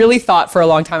 And I really thought for a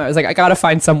long time, I was like, I got to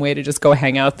find some way to just go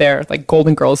hang out there, like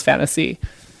Golden Girls fantasy.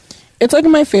 It's like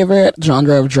my favorite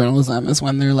genre of journalism is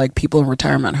when they're like people in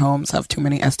retirement homes have too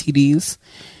many STDs.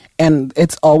 And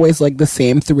it's always like the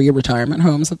same 3 retirement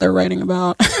homes that they're writing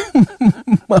about.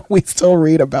 But we still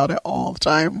read about it all the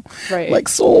time. Right. Like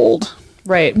sold.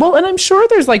 Right. Well, and I'm sure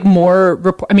there's like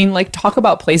more, I mean, like talk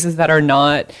about places that are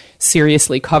not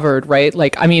seriously covered, right?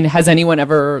 Like, I mean, has anyone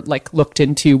ever like looked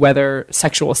into whether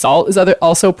sexual assault is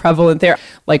also prevalent there?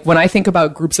 Like when I think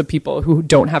about groups of people who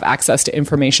don't have access to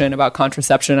information about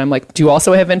contraception, I'm like, do you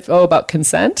also have info about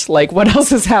consent? Like what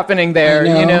else is happening there,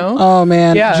 you know? Oh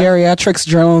man, yeah. Geriatrics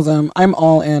journalism. I'm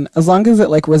all in. As long as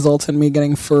it like results in me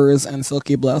getting furs and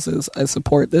silky blouses, I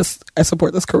support this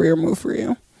career move for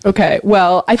you. Okay,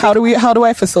 well, I think, how do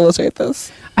I facilitate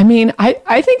this? I mean, I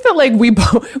think that like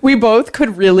we both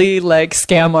could really like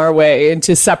scam our way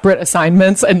into separate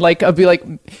assignments, and like I'll be like,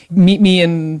 meet me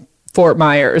in Fort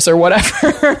Myers or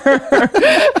whatever.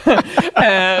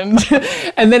 and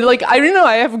then like, I don't know,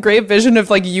 I have a great vision of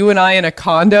like you and I in a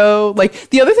condo. Like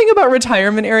the other thing about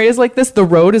retirement areas like this, the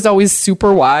road is always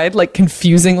super wide, like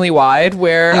confusingly wide,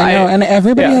 where I know, and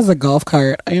everybody has a golf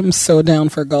cart. I am so down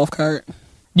for a golf cart.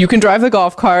 You can drive the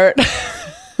golf cart.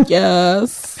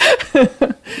 Yes.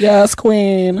 Yes,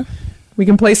 queen. We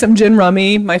can play some gin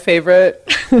rummy, my favorite.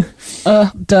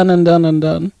 Done and done and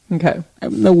done. Okay.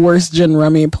 I'm the worst gin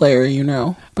rummy player, you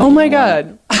know. Oh my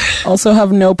God. Also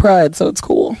have no pride, so it's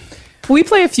cool. If we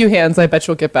play a few hands, I bet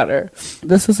you'll get better.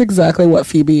 This is exactly what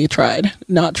Phoebe tried.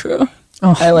 Not true.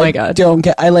 Oh I my God.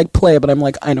 I like play, but I'm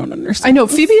like, I don't understand. I know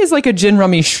Phoebe is like a gin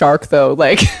rummy shark though.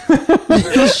 Like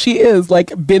She is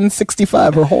like been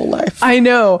 65 her whole life. I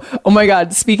know. Oh my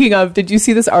God. Speaking of, did you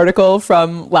see this article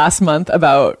from last month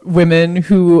about women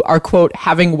who are, quote,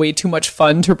 having way too much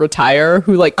fun to retire,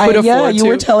 who like could afford yeah, you to?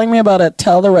 were telling me about it.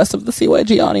 Tell the rest of the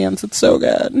CYG audience. It's so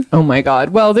good. Oh my God.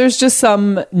 Well, there's just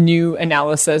some new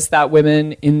analysis that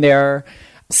women in their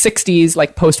 60s,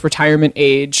 like post-retirement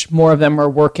age, more of them are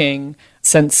working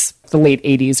since the late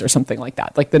 80s or something like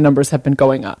that. Like the numbers have been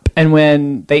going up. And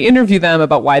when they interview them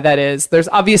about why that is, there's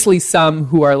obviously some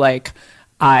who are like,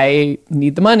 I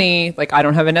need the money, like I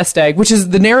don't have a nest egg, which is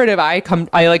the narrative I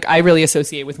really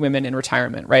associate with women in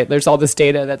retirement, right? There's all this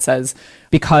data that says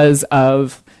because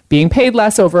of being paid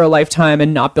less over a lifetime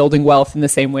and not building wealth in the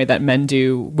same way that men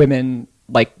do, women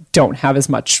like don't have as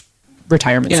much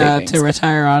retirement savings. Yeah, to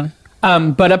retire on.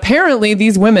 But apparently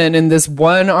these women in this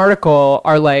one article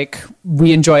are like,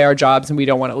 we enjoy our jobs and we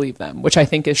don't want to leave them, which I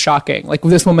think is shocking. Like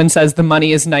this woman says, the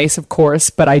money is nice, of course,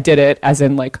 but I did it as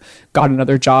in like got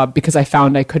another job because I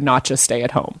found I could not just stay at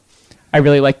home. I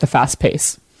really like the fast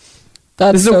pace.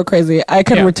 That's so crazy. I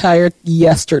could retire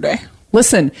yesterday.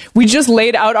 Listen, we just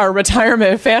laid out our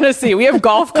retirement fantasy. We have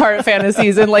golf cart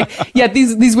fantasies and like, yeah,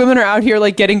 these women are out here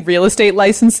like getting real estate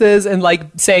licenses and like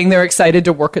saying they're excited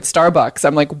to work at Starbucks.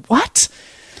 I'm like, what?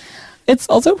 It's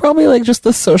also probably like just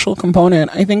the social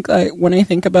component. I think when I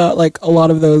think about like a lot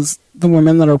of the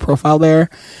women that are profiled there,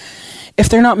 if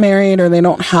they're not married or they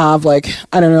don't have like,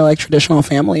 I don't know, like traditional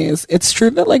families, it's true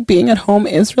that like being at home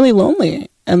is really lonely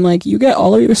and like you get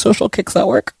all of your social kicks at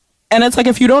work. And it's like,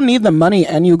 if you don't need the money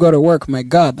and you go to work, my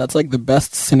God, that's like the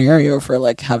best scenario for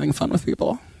like having fun with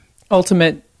people.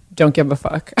 Ultimate, don't give a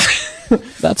fuck.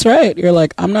 That's right. You're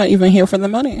like, I'm not even here for the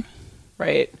money.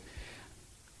 Right.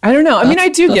 I don't know. I mean, I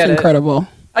do get incredible. It.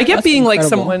 I get being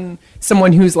incredible. Like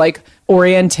someone who's like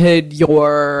oriented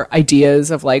your ideas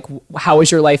of like, how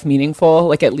is your life meaningful?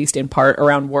 Like at least in part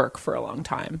around work for a long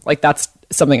time. Like that's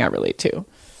something I relate to.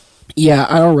 Yeah,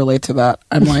 I don't relate to that.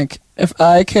 I'm like, if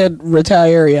I could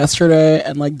retire yesterday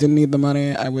and like didn't need the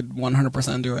money, I would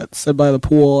 100% do it. Sit by the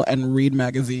pool and read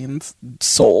magazines.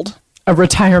 Sold. A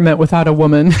retirement without a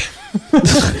woman.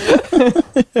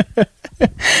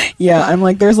 Yeah, I'm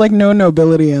like, there's like no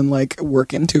nobility in like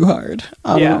working too hard.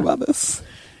 I don't know about this.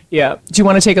 Yeah. Do you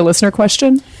want to take a listener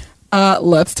question?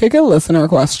 Let's take a listener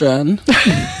question.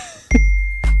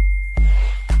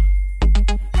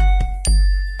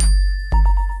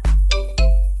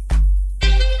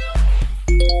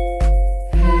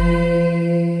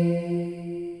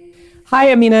 Hi,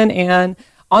 Amina and Anne.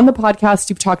 On the podcast,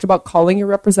 you've talked about calling your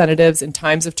representatives in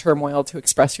times of turmoil to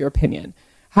express your opinion.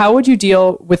 How would you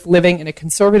deal with living in a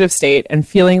conservative state and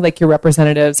feeling like your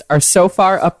representatives are so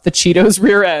far up the Cheetos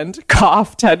rear end,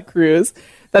 cough, Ted Cruz,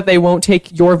 that they won't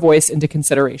take your voice into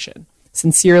consideration?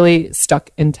 Sincerely,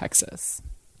 Stuck in Texas.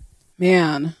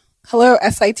 Man. Hello,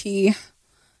 SIT.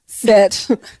 Sit.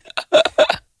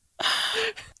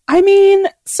 I mean,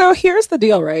 so here's the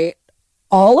deal, right?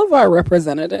 All of our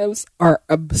representatives are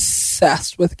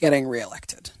obsessed with getting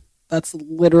reelected. That's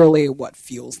literally what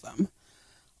fuels them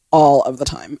all of the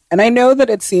time. And I know that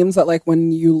it seems that like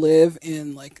when you live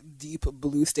in like deep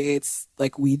blue states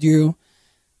like we do,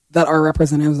 that our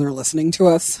representatives are listening to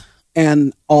us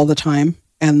and all the time.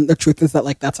 And the truth is that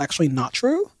like that's actually not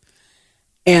true.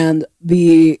 And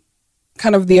the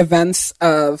kind of the events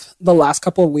of the last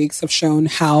couple of weeks have shown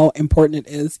how important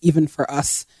it is even for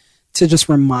us to just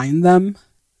remind them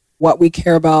what we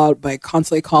care about by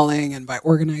constantly calling and by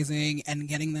organizing and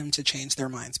getting them to change their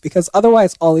minds. Because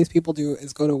otherwise, all these people do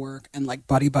is go to work and like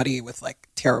buddy with like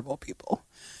terrible people.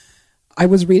 I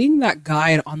was reading that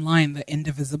guide online, the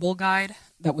Indivisible guide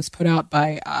that was put out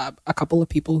by a couple of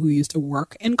people who used to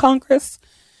work in Congress.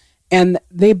 And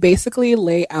they basically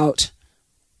lay out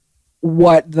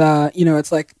what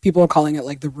it's like people are calling it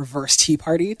like the reverse Tea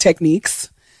Party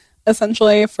techniques,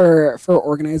 essentially, for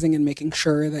organizing and making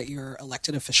sure that your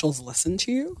elected officials listen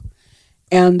to you.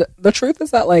 And the truth is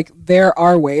that like there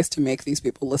are ways to make these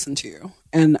people listen to you.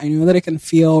 And I know that it can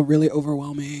feel really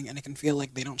overwhelming and it can feel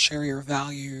like they don't share your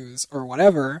values or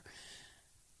whatever.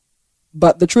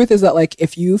 But the truth is that like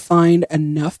if you find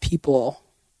enough people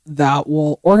that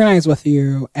will organize with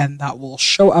you and that will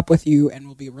show up with you and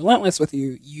will be relentless with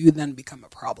you, you then become a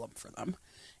problem for them.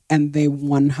 And they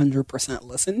 100%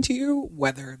 listen to you,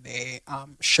 whether they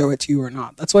show it to you or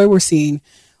not. That's why we're seeing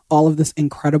all of this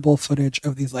incredible footage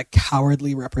of these like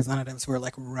cowardly representatives who are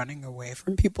like running away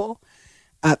from people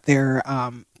at their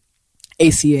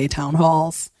ACA town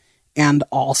halls and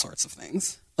all sorts of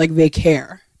things. Like they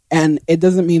care. And it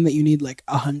doesn't mean that you need like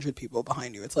 100 people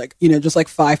behind you. It's like, you know, just like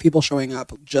 5 people showing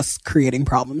up, just creating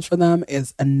problems for them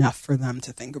is enough for them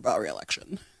to think about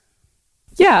re-election.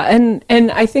 Yeah, and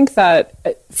I think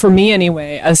that for me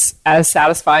anyway, as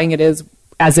satisfying as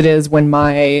it is when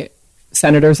my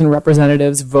senators and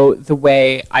representatives vote the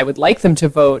way I would like them to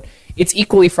vote, it's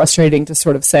equally frustrating to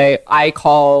sort of say, I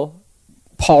call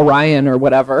Paul Ryan or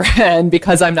whatever, and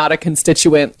because I'm not a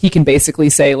constituent, he can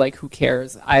basically say, like, who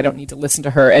cares? I don't need to listen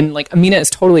to her. And like Amina is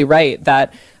totally right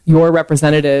that your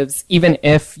representatives, even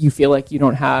if you feel like you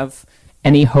don't have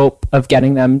any hope of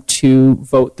getting them to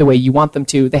vote the way you want them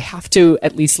to, they have to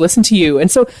at least listen to you. And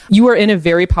so you are in a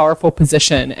very powerful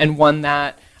position, and one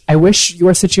that I wish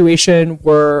your situation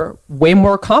were way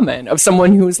more common, of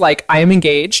someone who's like, I am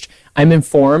engaged, I'm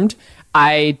informed,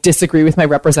 I disagree with my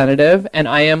representative, and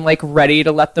I am like ready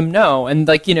to let them know. And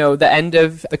like, you know, the end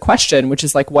of the question, which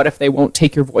is like, what if they won't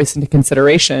take your voice into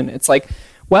consideration? It's like,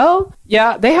 well,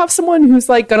 yeah, they have someone who's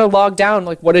like going to log down,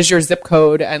 like, what is your zip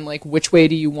code and like, which way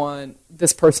do you want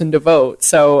this person to vote?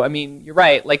 So, I mean, you're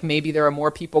right. Like, maybe there are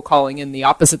more people calling in the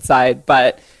opposite side,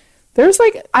 but there's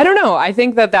like, I don't know. I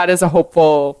think that is a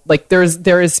hopeful, like, there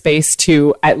is space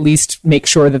to at least make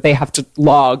sure that they have to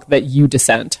log that you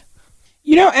dissent.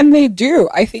 You know, and they do.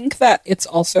 I think that it's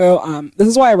also, this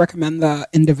is why I recommend the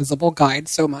Indivisible Guide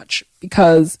so much,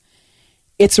 because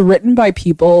it's written by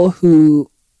people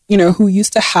who, you know, who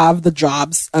used to have the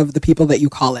jobs of the people that you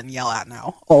call and yell at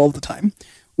now all the time.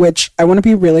 Which, I want to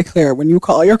be really clear, when you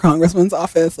call your congressman's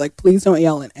office, like, please don't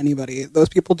yell at anybody. Those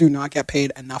people do not get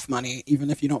paid enough money,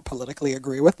 even if you don't politically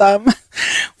agree with them,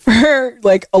 for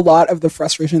like a lot of the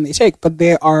frustration they take. But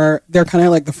they're kind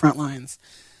of like the front lines.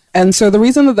 And so the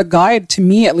reason that the guide, to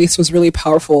me at least, was really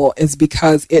powerful is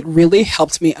because it really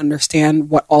helped me understand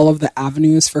what all of the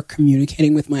avenues for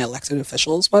communicating with my elected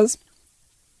officials was.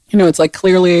 You know, it's like,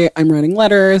 clearly I'm writing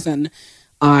letters, and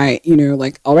I, you know,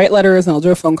 like, I'll write letters and I'll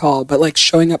do a phone call, but like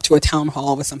showing up to a town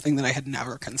hall was something that I had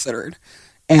never considered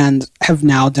and have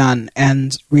now done,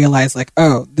 and realized like,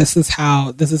 oh, this is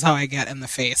how I get in the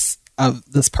face of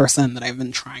this person that I've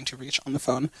been trying to reach on the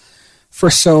phone for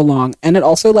so long. And it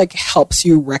also like helps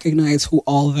you recognize who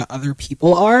all the other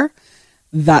people are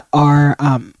that are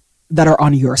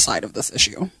on your side of this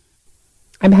issue.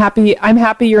 I'm happy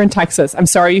you're in Texas. I'm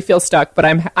sorry you feel stuck, but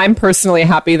I'm personally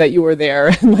happy that you were there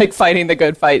and like fighting the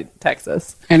good fight,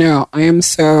 Texas. I know. I am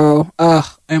so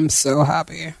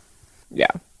happy. Yeah.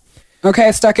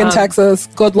 Okay, stuck in Texas.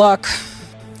 Good luck.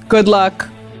 Good luck.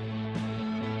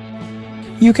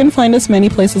 You can find us many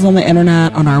places on the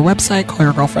internet, on our website,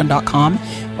 callyourgirlfriend.com,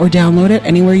 or download it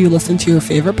anywhere you listen to your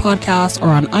favorite podcast, or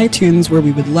on iTunes, where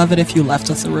we would love it if you left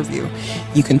us a review.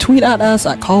 You can tweet at us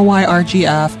at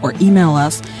callyrgf, or email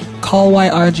us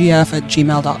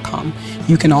callyrgf@gmail.com.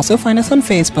 You can also find us on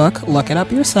Facebook, look it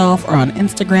up yourself, or on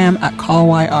Instagram at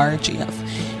callyrgf.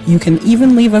 You can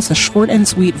even leave us a short and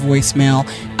sweet voicemail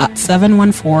at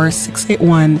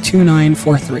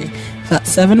 714-681-2943.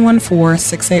 That's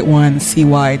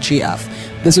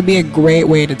 714-681-CYGF. This would be a great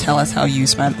way to tell us how you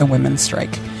spent the women's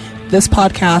strike. This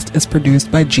podcast is produced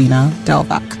by Gina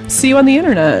Delvac. See you on the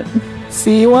internet.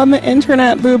 See you on the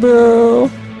internet,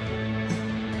 boo-boo.